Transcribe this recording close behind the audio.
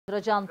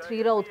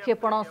चंद्रयान-3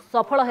 उत्क्षेपण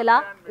सफल है।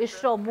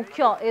 इसरो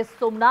मुख्य एस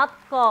सोमनाथ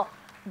का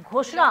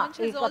घोषणा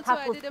एक कथा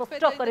को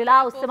स्पष्ट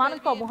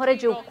करला। मुहरे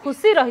जो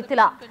खुशी रही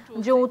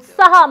जो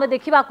उत्साह आम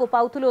देखा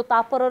पाऊलु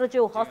तापर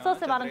जो हस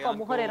से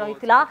मुहरे रही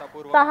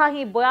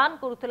ही बयान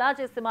करुला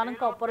जे से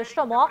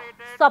परिश्रम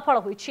सफल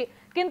होइछि।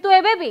 किंतु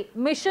एबे भी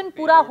मिशन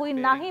पूरा हुई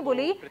नाही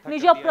बोली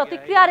निज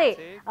प्रतिक्रिया रे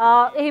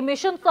एही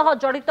मिशन सह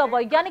जड़ित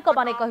वैज्ञानिक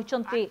माने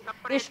कहिसंती।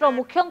 इसरो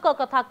मुख्य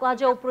कथा कह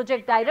जाऊ,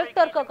 प्रोजेक्ट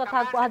डायरेक्टर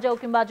कथा कह जाऊ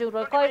किंबा जो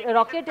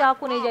रॉकेट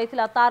याकू नै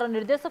जाइथिला तार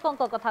निर्देशकों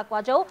कथा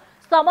कह जाऊ,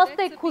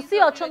 समस्ते खुशी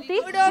अछंती।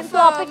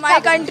 My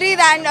country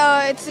and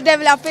it's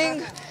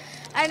developing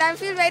and I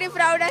feel very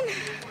proud and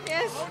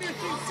yes,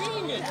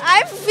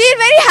 I feel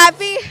very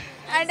happy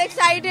and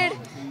excited.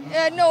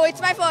 No,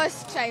 it's my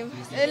first time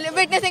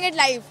witnessing it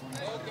live.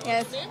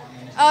 Yes.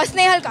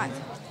 Snehal Khan.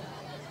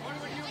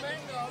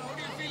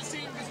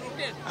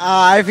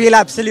 I feel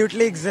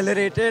absolutely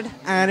exhilarated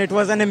and it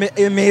was an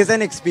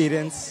amazing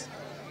experience.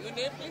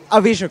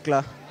 Avi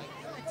Shukla.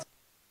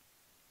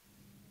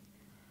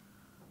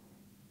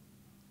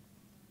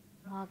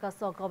 महाकाश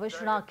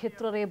गवेषणा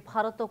क्षेत्र में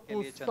भारत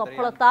को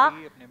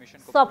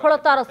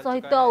सफलतार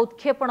सहित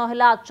उत्क्षेपण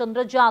है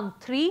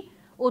चंद्रयान-3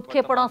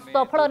 उत्क्षेपण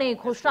सफल नहीं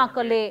घोषणा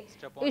कले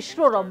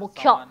इसरोर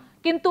मुख्य।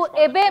 किंतु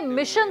एबे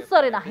मिशन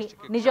सरे नाही।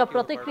 निज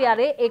प्रतिक्रिया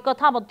रे एक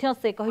कथा मध्य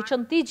से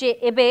कहिसंती जे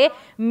एबे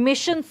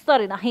मिशन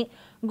सरे नाही।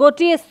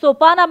 गोटिए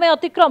सोपान आमे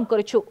अतिक्रम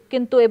करिछु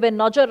किंतु एबे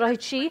नजर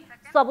रहिछि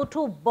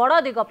सबुठु बड़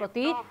दिग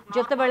प्रति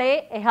जेतेबेले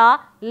एहा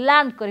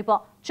लैंड करिबो।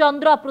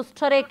 चंद्र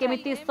पृष्ठरे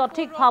केमिति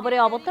सठिक भावरे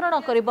अवतरण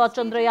करिबो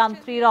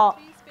चंद्रयान-3 रो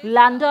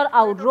लैंडर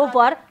आ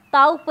रोवर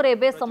ता उपरे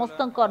एबे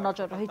समस्तक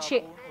नजर रहिछि।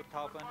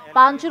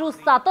 5 रु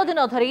 7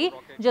 दिन धरी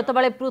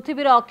जेतेबेले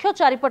पृथ्वीर अक्ष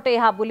चारिपटे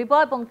यह बुलिब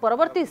और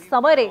परवर्ती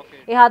समय रे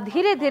यह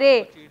धीरे धीरे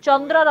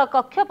चंद्रर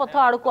कक्षपथ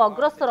आड़क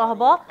अग्रसर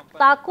हब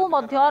ताकू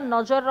मध्य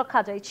नजर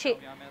रखा जाइछि।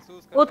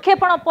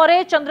 उत्क्षेपण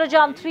परे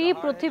चंद्रयान-3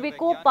 पृथ्वी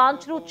को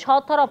 5 रु 6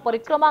 थर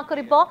परिक्रमा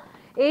करिब।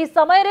 एही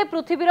समय रे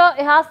पृथ्वीर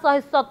यह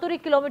 170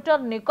 किलोमीटर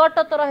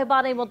निकटतर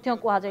हेबा नै मध्य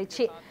कुहा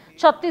जाइछि।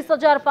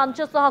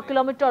 36,500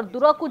 किलोमीटर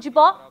दूर को जिब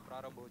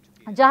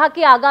जहा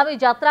कि आगामी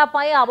यात्रा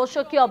पई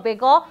आवश्यक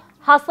बेग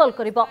हासिल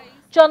करिब।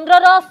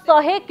 चंद्रर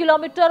 100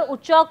 किलोमीटर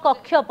उच्च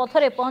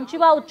कक्षपथरे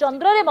पहुंचीबा और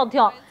चंद्र रे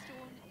मध्य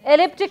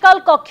इलेक्ट्रिकल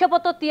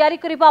कक्षपथ तैयारी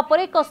करिबा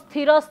परे एक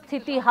स्थिर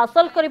स्थिति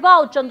हासिल करिबा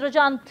और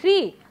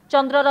चंद्रयान-3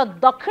 चंद्रर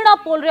दक्षिण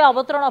पोल रे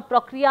अवतरण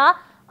प्रक्रिया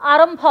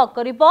आरंभ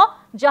करिब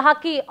जहा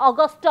कि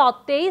अगस्त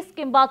 23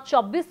 किंबा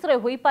 24 रे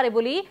होई पारे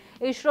बोली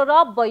इसरोर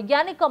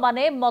वैज्ञानिक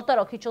माने मत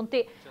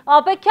रखिचंती।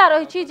 अपेक्षा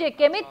रहिछि जे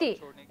केमिति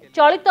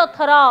चलित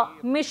थर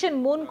मिशन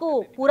मून को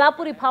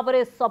पूरापूरी भाव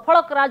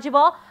सफल करा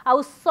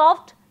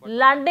सॉफ्ट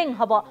लैंडिंग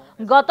हब।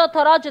 गत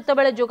थर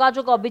जितेबाला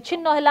जोगाजोग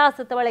विच्छिन्न है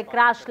से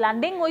क्रैश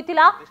लैंडिंग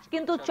होइतिला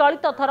किंतु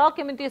चलित थर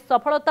केमिति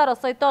सफलतार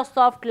सहित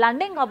सॉफ्ट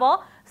लैंडिंग हब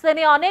से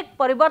ने अनेक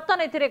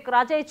परिवर्तन एथिरे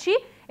करा जायछि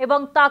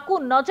एवं ताकू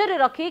नजर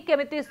रखी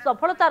केमिति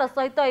सफलतार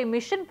सहित ए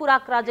मिशन पूरा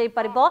करा जाय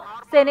परिबो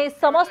से ने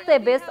समस्ते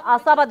बेस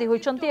आशावादी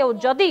होइछन्ति। और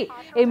जदि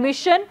ए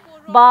मिशन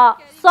बा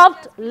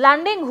सॉफ्ट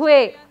लैंडिंग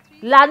हुए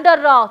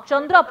लैंडर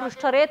चंद्र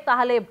पृष्ठरे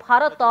ताहले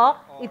भारत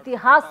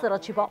इतिहास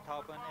रचिब।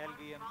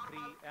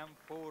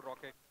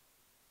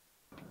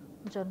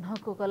 जन्ह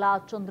को गला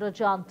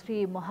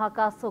चंद्रयान-3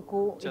 महाकाश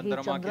को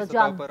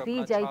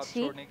चंद्रयान-3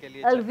 जाइछि।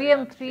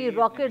 LVM-3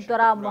 रॉकेट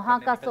द्वारा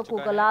महाकाश को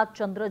गला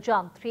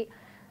चंद्रयान-3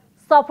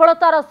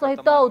 सफलतार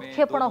सहित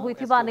उत्क्षेपण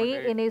होइथिबा नै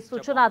एने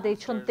सूचना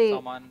दैछन्ते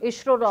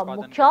इसरोर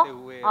मुख्य।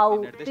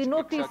 आउ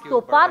तीनोटी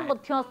सोपान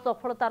मध्य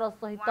सफलतार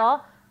सहित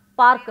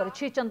पार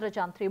करछि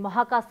चंद्रयान-3।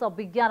 महाकाश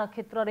विज्ञान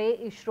क्षेत्र में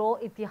इसरो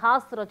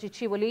इतिहास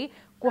रचिछि बोली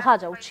कुहा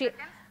जाउछि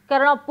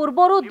कारण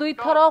पूर्वरु 2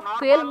 थर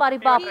फेल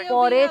मारिबा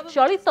परे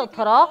चलित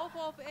थर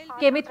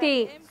केमिति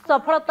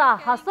सफलता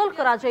हासिल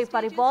करा जाय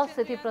परिबो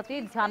सेति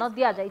प्रति ध्यान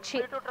दिया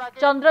जाइछि।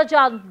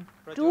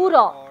 चंद्रयान-2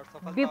 रो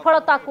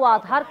विफलता को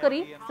आधार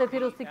करी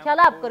सेथिरु शिक्षा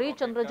लाभ करी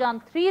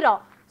चंद्रयान-3 रो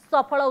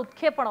सफल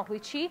उत्क्षेपण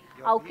होइछि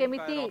आउ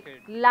केमिति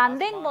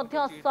लैंडिंग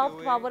मध्य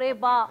सॉफ्ट भावरे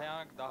बा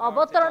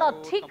अवतरण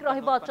ठीक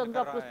रहिबो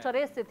चंद्र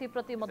पृष्ठरे सेति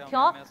प्रति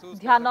मध्य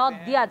ध्यान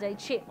दिया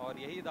जाइछि।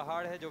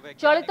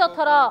 चलित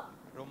थर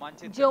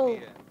जो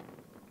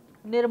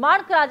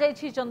निर्माण करा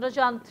जाइछि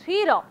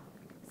चंद्रयान-3 रो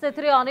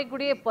सेथिरे अनेक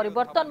गुडी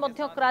परिवर्तन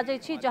मध्य करा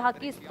जाइछि जहा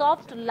कि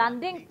सॉफ्ट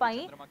लैंडिंग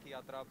पई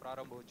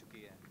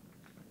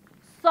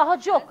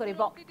सहयोग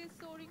करिबो।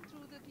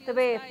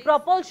 तबे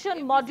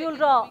प्रोपल्शन मॉड्यूल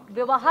रो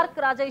व्यवहार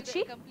करा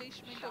जाइछि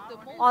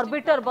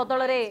ऑर्बिटर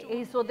बदल रे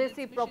एही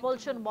स्वदेशी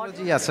propulsion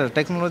module. Yes sir,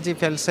 technology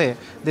fell say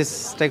this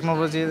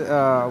technology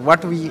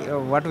what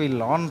we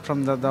learned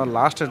from the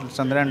last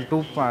Chandrayaan-2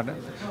 part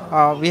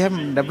we have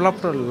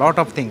developed a lot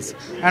of things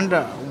and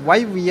why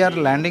we are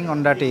landing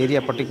on that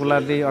area,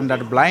 particularly on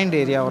that blind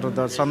area or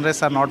the sun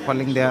rays are not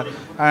falling there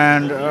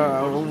and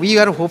we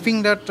are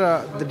hoping that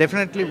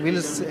definitely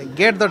we'll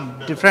get the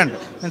different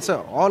means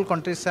all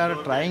countries are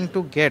trying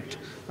to get get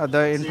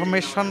the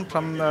information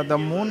from the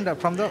moon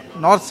from the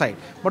north side,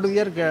 but we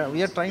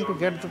are trying to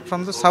get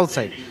from the south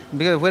side,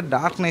 because where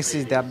darkness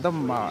is there, the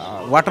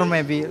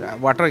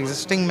water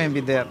existing may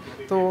be there.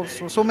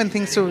 So many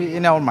things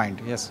in our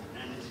mind. Yes.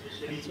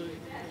 And so,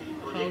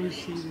 how you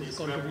see this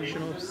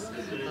contribution of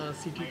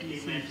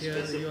CTTC here?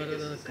 You are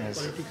the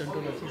quality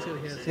control officer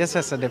here. Yes,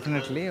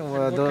 definitely.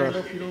 What kind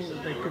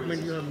of the equipment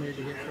you have made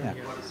here from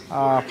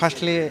here?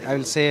 Firstly, I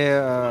will say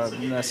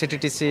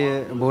CTTC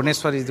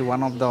Bhubaneswar is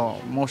one of the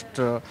most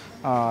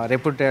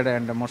reputed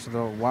and most of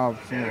the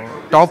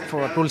top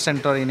tool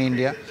center in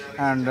India.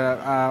 And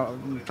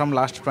from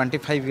last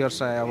 25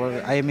 years,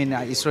 I am in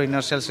Isro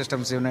Inertial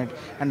Systems Unit,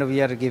 and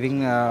we are giving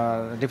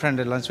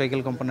different launch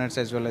vehicle components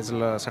as well as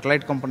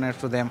satellite components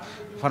to them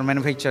for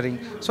manufacturing.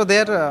 So they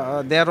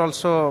are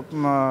also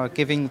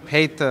giving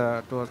faith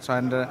to us,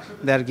 and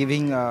they are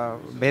giving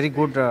very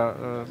good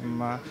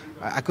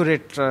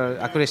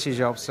accuracy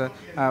jobs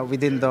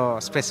within the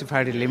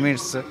specified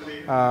limits,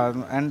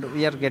 and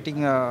we are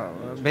getting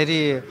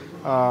very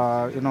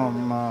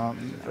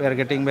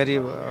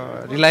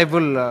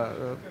reliable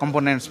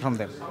components from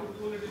them.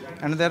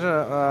 And there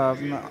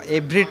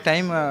every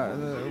time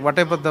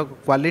whatever the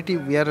quality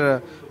we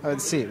are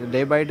see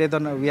day by day,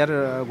 we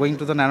are going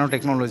to the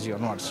nanotechnology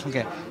onwards.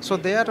 Okay, so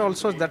they are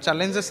also the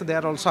challenges they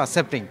are also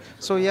accepting.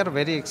 So we are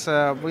very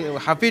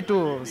happy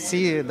to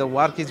see the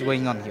work is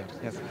going on here.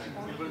 Yes.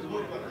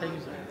 Thank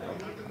you, sir.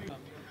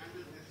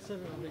 Sir,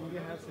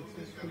 India has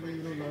successfully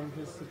launched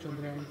this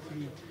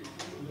Chandrayaan-3.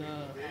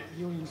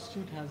 Your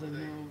institute has a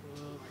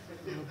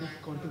big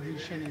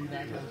contribution in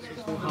that also.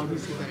 So how do you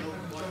see that?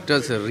 It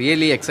was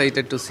really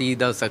excited to see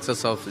the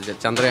success of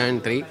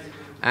Chandrayaan-3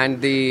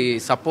 and the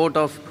support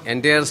of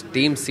entire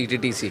team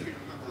CTTC.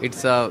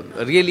 It's a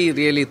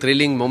really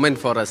thrilling moment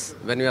for us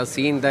when we have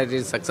seen that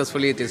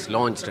it is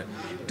launched.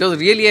 It was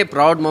really a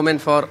proud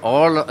moment for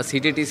all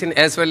CTTC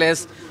as well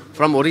as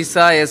from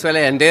Odisha, as well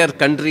as entire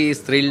country is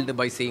thrilled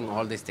by seeing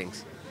all these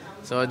things.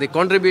 So the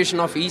contribution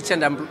of each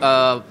and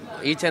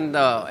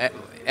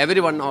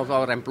every one of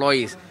our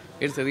employees,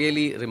 it's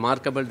really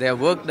remarkable. They have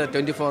worked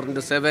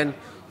 24/7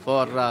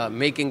 for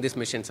making this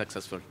mission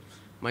successful.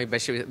 My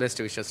best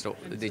wishes to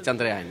the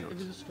Chandrayaan. If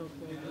you just talk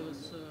about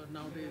this,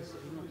 nowadays,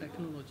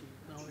 technology.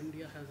 Now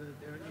India has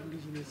their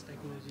indigenous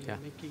technology,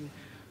 making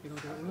their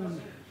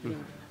own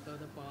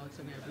the parts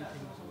and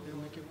everything. So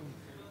they're making own.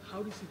 How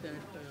do you see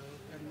that?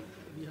 And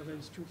we have an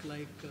institute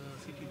like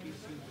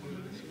CTTC.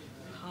 So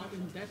how,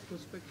 in that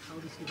prospect, how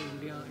do you see the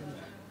India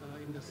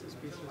in this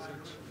space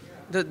research?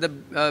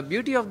 The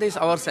beauty of this,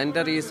 our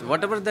center, is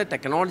whatever the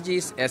technology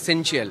is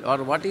essential or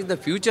what is the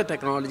future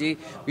technology,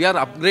 we are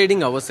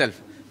upgrading ourselves.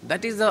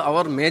 That is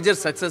our major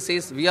success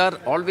is we are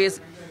always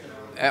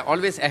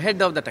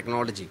ahead of the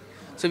technology.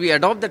 So we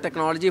adopt the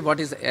technology what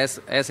is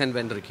as and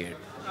when required.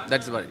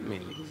 That's what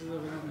mainly.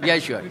 Yeah,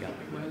 sure. Yeah.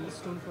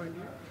 Milestone for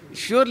India?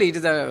 Surely it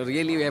is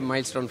really a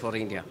milestone for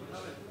India.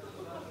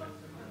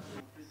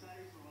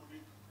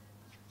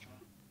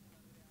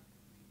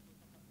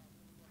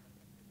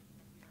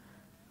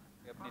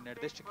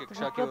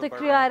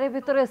 प्रतिक्रिया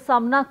भितर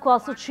सामना को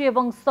आसुची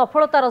एवं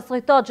सफलतार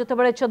सहित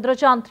जितेबाला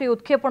चंद्रयान-3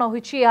 उत्क्षेपण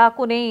होइछि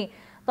याकु नै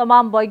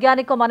तमाम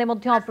वैज्ञानिक माने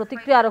मध्य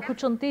प्रतिक्रिया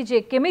रखुचंती जे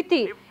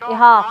केमिति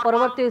एहा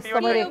परवर्ती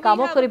समय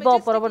काम करिबो,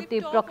 परवर्ती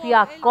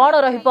प्रक्रिया कोन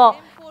रहिबो,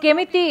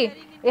 केमिति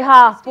एहा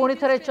पुणी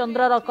थरे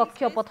चंद्रर कक्ष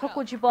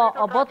पथकु जीव,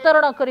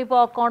 अवतरण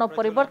करिबो, कोन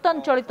परिवर्तन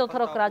चलित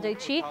थर करा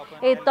जाइछि,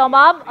 ए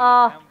तमाम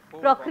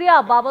प्रक्रिया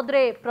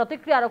बाबदरे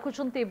प्रतिक्रिया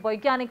रखुचंती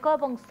वैज्ञानिक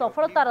एवं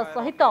सफलतार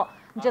सहित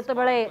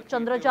जेतेबेले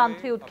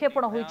चंद्रयान-3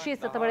 उत्क्षेपण होइछि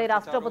सेतेबेले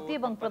राष्ट्रपति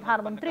एवं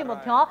प्रधानमंत्री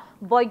मध्य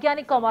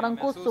वैज्ञानिक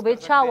माननकु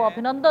शुभेच्छा और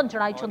अभिनंदन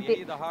जणाइछन्ति।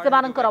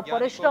 सेमानकर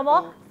परिश्रम,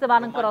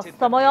 सेमानकर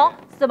समय,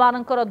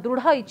 सेमानकर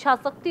दृढ़ इच्छा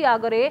शक्ति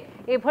आगरे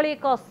एभली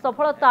एक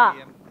सफलता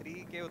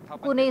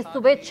कुने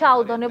शुभेच्छा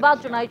और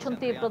धन्यवाद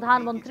जणाइछन्ति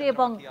प्रधानमंत्री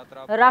एवं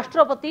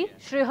राष्ट्रपति।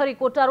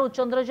 श्रीहरिकोटारू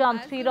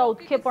चंद्रयान-3 रो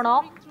उत्क्षेपण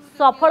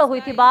सफल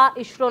होइतिबा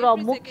इसरोर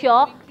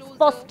मुख्य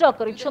स्पष्ट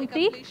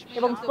करिसंती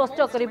एवं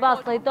स्पष्ट करिबा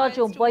सहित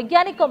जो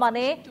वैज्ञानिक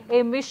माने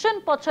ए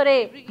मिशन पछरे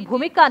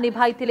भूमिका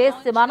निभाइतिले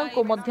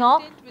सेमाननको मध्य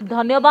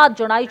धन्यवाद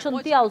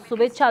जणाइछंती आ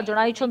शुभेच्छा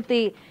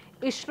जणाइछंती।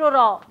 इसरोर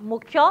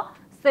मुख्य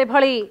से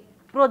भली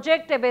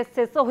प्रोजेक्ट एबे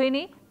शेष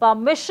होइनी बा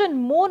मिशन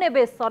मून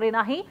एबे सरे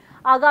नाही।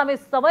 आगामी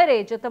समय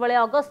रे जेतेबेले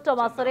अगस्त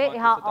मासरे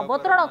एहा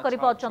अवतरण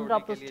करिबो चंद्र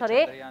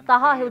पृष्ठरे,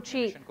 ताहा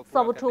हेउछि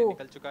सबुठु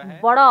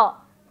बड़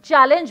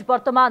चैलेंज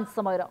वर्तमान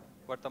समय।